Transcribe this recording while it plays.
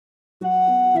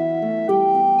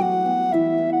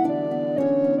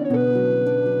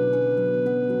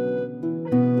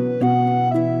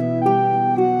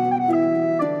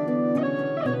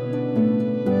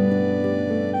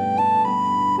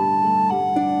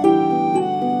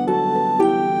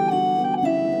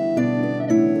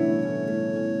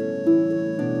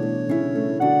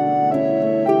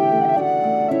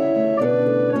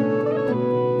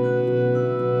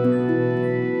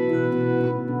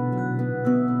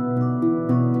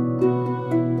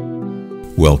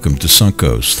Welcome to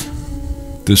Suncoast.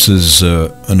 This is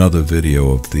another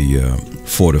video of the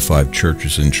 4 to 5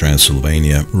 churches in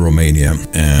Transylvania, Romania,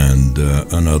 and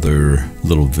another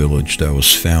little village that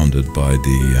was founded by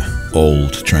the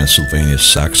old Transylvania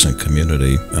Saxon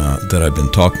community that I've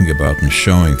been talking about and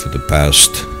showing for the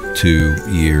past 2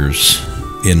 years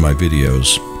in my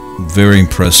videos. Very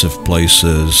impressive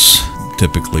places,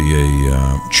 typically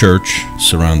a church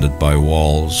surrounded by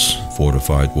walls,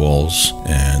 fortified walls,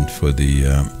 and for the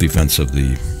defense of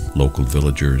the local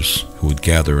villagers who would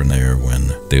gather in there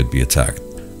when they would be attacked.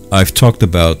 I've talked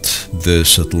about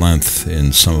this at length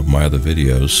in some of my other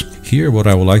videos. Here, what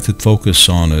I would like to focus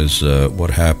on is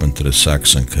what happened to the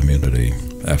Saxon community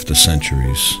after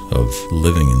centuries of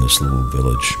living in this little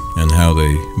village and how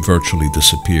they virtually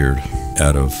disappeared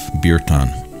out of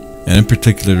Biertan. And in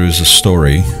particular, there is a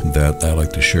story that I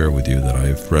like to share with you that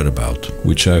I've read about,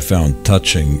 which I found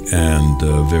touching and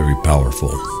very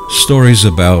powerful. Stories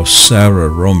about Sara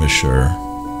Römischer.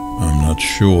 I'm not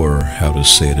sure how to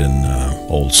say it in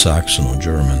Old Saxon or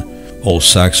German. Old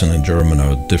Saxon and German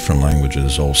are different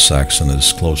languages. Old Saxon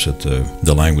is closer to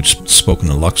the language spoken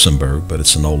in Luxembourg, but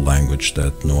it's an old language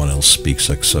that no one else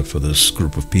speaks except for this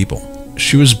group of people.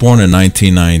 She was born in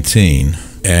 1919.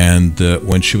 And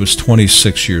when she was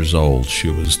 26 years old, she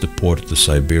was deported to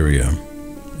Siberia.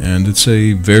 And it's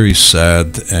a very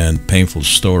sad and painful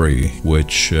story,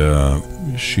 which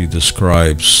she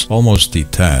describes almost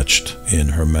detached in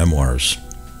her memoirs.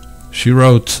 She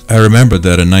wrote, "I remember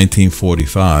that in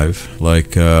 1945,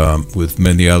 like with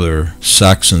many other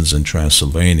Saxons in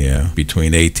Transylvania,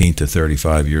 between 18 to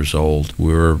 35 years old,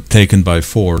 we were taken by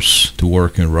force to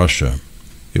work in Russia.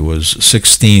 It was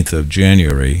 16th of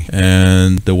January,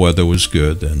 and the weather was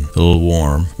good and a little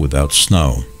warm without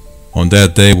snow. On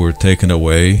that day, we were taken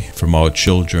away from our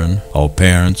children, our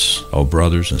parents, our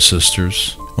brothers and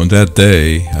sisters. On that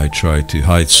day, I tried to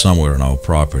hide somewhere on our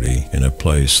property in a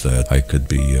place that I could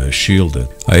be shielded.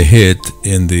 I hid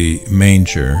in the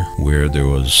manger where there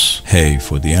was hay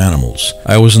for the animals.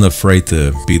 I wasn't afraid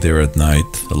to be there at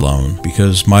night alone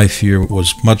because my fear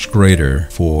was much greater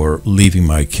for leaving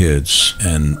my kids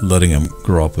and letting them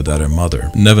grow up without a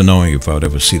mother, never knowing if I would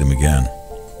ever see them again.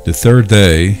 The third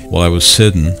day, while I was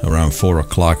hidden around 4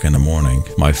 o'clock in the morning,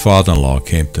 my father-in-law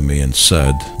came to me and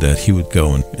said that he would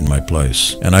go in my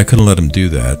place. And I couldn't let him do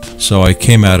that, so I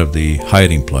came out of the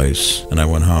hiding place and I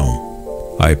went home.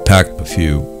 I packed a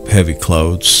few heavy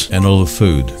clothes and all the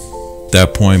food. At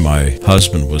that point, my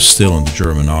husband was still in the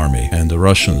German army and the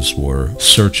Russians were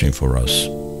searching for us.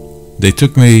 They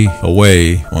took me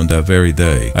away on that very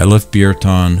day. I left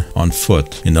Biertan on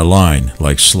foot in a line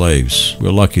like slaves. We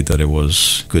were lucky that it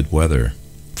was good weather.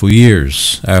 For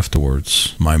years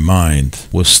afterwards, my mind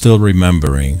was still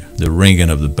remembering the ringing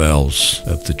of the bells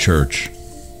of the church.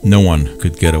 No one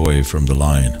could get away from the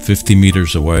line. 50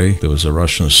 meters away, there was a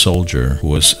Russian soldier who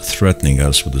was threatening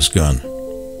us with his gun.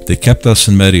 They kept us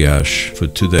in Mediash for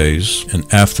 2 days, and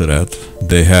after that,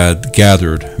 they had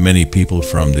gathered many people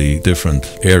from the different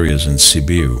areas in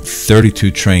Sibiu.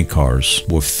 32 train cars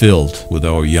were filled with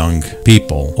our young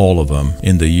people, all of them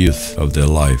in the youth of their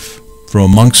life. From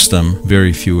amongst them,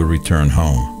 very few would return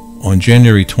home. On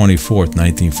January 24th,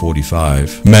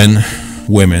 1945, men,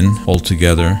 women, all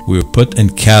together, we were put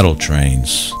in cattle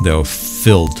trains that were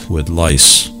filled with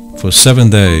lice. For 7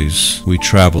 days, we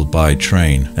traveled by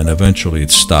train, and eventually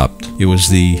it stopped. It was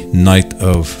the night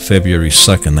of February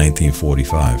 2nd,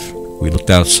 1945. We looked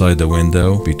outside the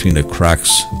window between the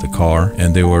cracks of the car,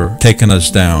 and they were taking us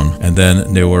down, and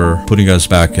then they were putting us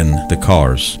back in the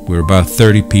cars. We were about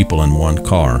 30 people in one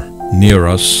car. Near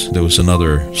us, there was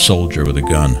another soldier with a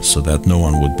gun, so that no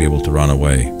one would be able to run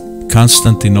away.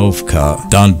 Konstantinovka,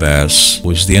 Donbass,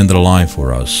 was the end of the line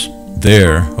for us.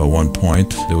 There, at one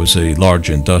point, there was a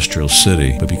large industrial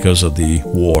city, but because of the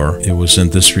war, it was in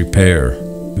disrepair.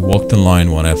 We walked in line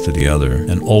one after the other,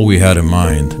 and all we had in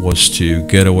mind was to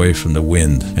get away from the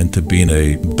wind and to be in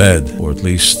a bed, or at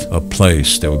least a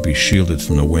place that would be shielded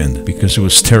from the wind, because it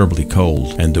was terribly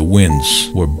cold, and the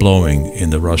winds were blowing in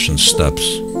the Russian steppes.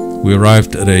 We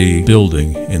arrived at a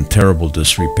building in terrible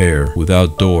disrepair,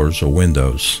 without doors or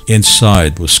windows.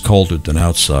 Inside was colder than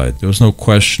outside. There was no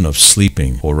question of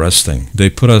sleeping or resting.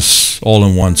 They put us all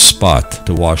in one spot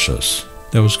to wash us.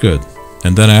 That was good.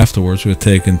 And then afterwards we were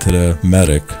taken to the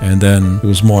medic, and then it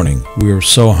was morning. We were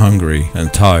so hungry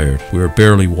and tired. We were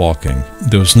barely walking.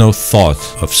 There was no thought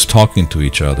of talking to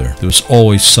each other. There was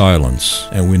always silence,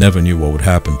 and we never knew what would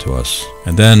happen to us.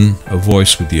 And then a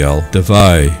voice would yell,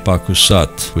 "Davai,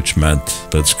 pakusat," which meant,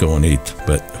 "Let's go and eat."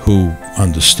 But who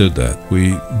understood that.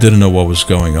 We didn't know what was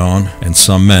going on, and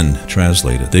some men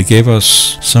translated. They gave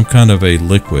us some kind of a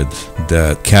liquid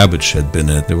that cabbage had been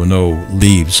in. There were no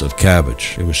leaves of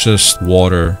cabbage. It was just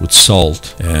water with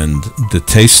salt and the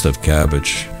taste of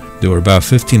cabbage. There were about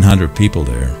 1,500 people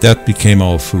there. That became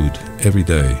our food every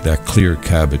day, that clear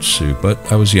cabbage soup. But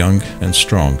I was young and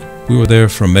strong. We were there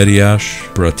from Mediash,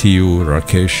 Bratiu,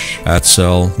 Rakesh,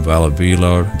 Atzel,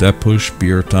 Valavilar, Depush,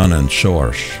 Biertan, and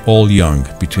Shoarsh, all young,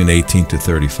 between 18 to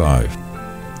 35.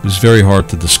 It was very hard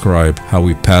to describe how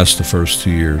we passed the first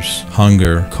 2 years.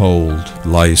 Hunger, cold,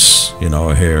 lice in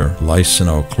our hair, lice in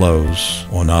our clothes.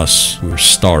 On us, we were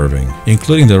starving,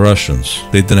 including the Russians.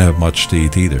 They didn't have much to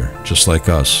eat either, just like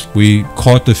us. We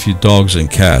caught a few dogs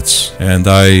and cats, and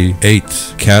I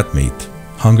ate cat meat.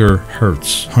 Hunger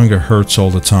hurts. Hunger hurts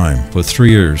all the time. For 3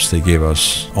 years, they gave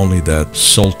us only that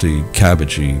salty,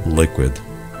 cabbagey liquid.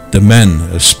 The men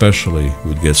especially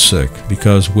would get sick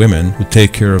because women would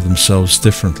take care of themselves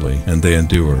differently, and they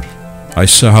endured. I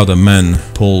saw how the men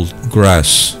pulled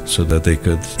grass so that they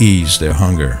could ease their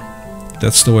hunger.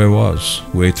 That's the way it was.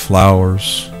 We ate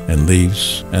flowers and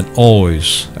leaves, and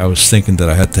always I was thinking that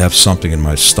I had to have something in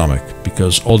my stomach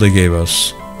because all they gave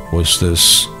us was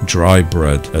this dry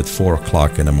bread at 4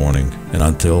 o'clock in the morning. And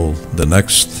until the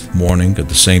next morning at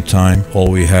the same time, all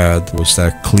we had was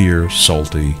that clear,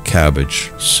 salty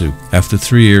cabbage soup. After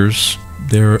 3 years,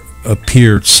 there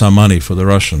appeared some money for the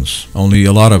Russians. Only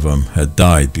a lot of them had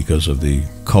died because of the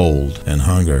cold and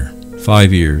hunger.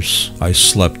 5 years, I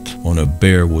slept on a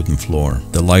bare wooden floor.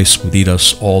 The lice would eat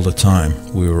us all the time.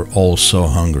 We were all so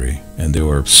hungry, and they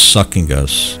were sucking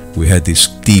us. We had these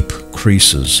deep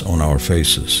creases on our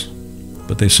faces.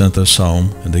 But they sent us home,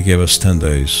 and they gave us 10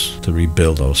 days to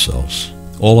rebuild ourselves.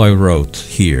 All I wrote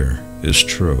here is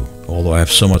true, although I have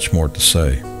so much more to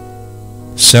say.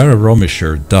 Sara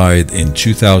Römischer died in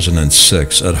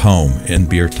 2006 at home in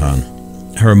Biertan.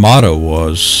 Her motto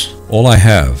was, "All I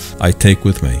have, I take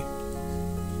with me."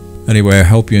 Anyway, I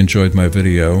hope you enjoyed my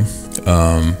video.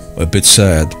 A bit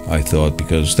sad, I thought,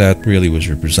 because that really was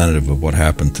representative of what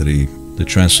happened to the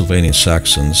Transylvania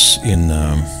Saxons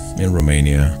in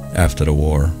Romania after the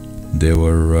war. They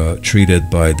were treated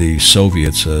by the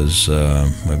Soviets as,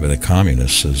 by the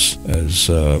communists, as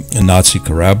Nazi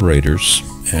collaborators,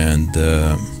 and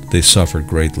they suffered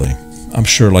greatly. I'm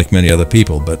sure like many other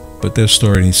people, but their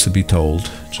story needs to be told,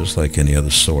 just like any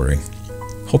other story.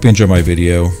 Hope you enjoyed my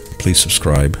video. Please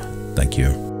subscribe. Thank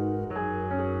you.